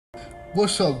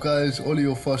What's up guys, Ollie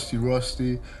or Fusty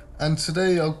Rusty, and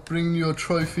today I'll bring you a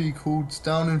trophy called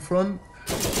Down in Front,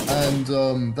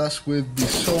 and that's with the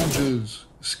Soldier's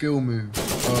skill move.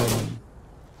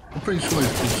 I'm pretty sure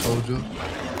he's called Soldier,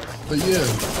 but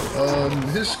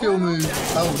yeah, his skill move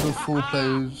out of the 4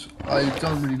 players, I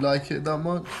don't really like it that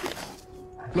much.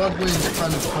 Bloodwing's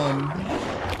kind of fun,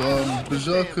 but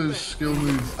Berserker's skill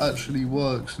move actually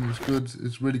works and it's good,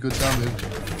 it's really good damage.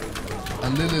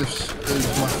 And Lilith's is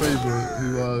my favourite,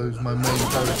 who is my main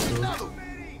character.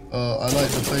 I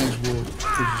like the phase warp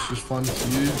because it's just fun to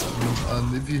use,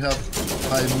 and if you have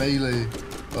high melee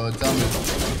damage,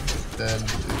 then it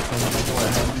comes in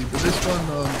quite handy. But this one,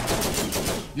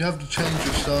 you have to change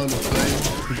your style of playing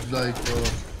because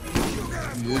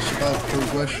it's about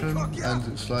progression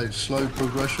and it's like slow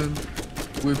progression.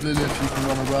 With Lilith, you can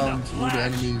run around all the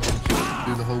enemies and just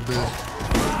do the whole bit.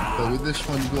 But with this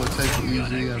one, you gotta take it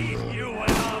easy and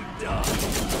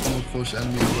come across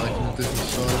enemies like in a different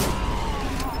style.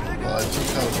 But I took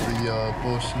out the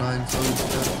boss 9 toads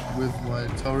with my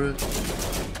turret,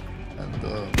 and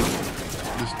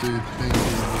this dude thinks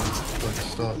he was like a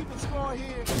start.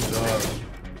 And,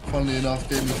 funnily enough,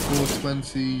 gave me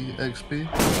 420 XP.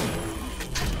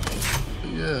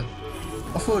 But yeah,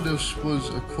 I thought this was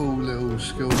a cool little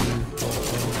skill move,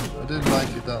 but I didn't like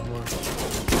it that much.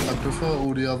 I prefer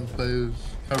all the other players'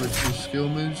 characters' skill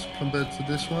moves compared to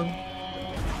this one,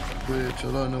 which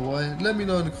I don't know why. Let me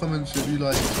know in the comments if you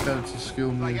like this character's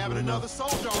skill moves or not.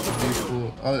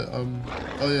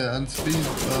 Oh yeah, and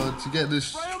to get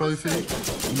this trophy,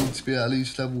 you need to be at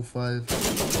least level 5.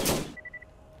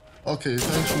 Okay,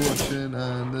 thanks for watching,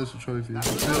 and there's the trophy.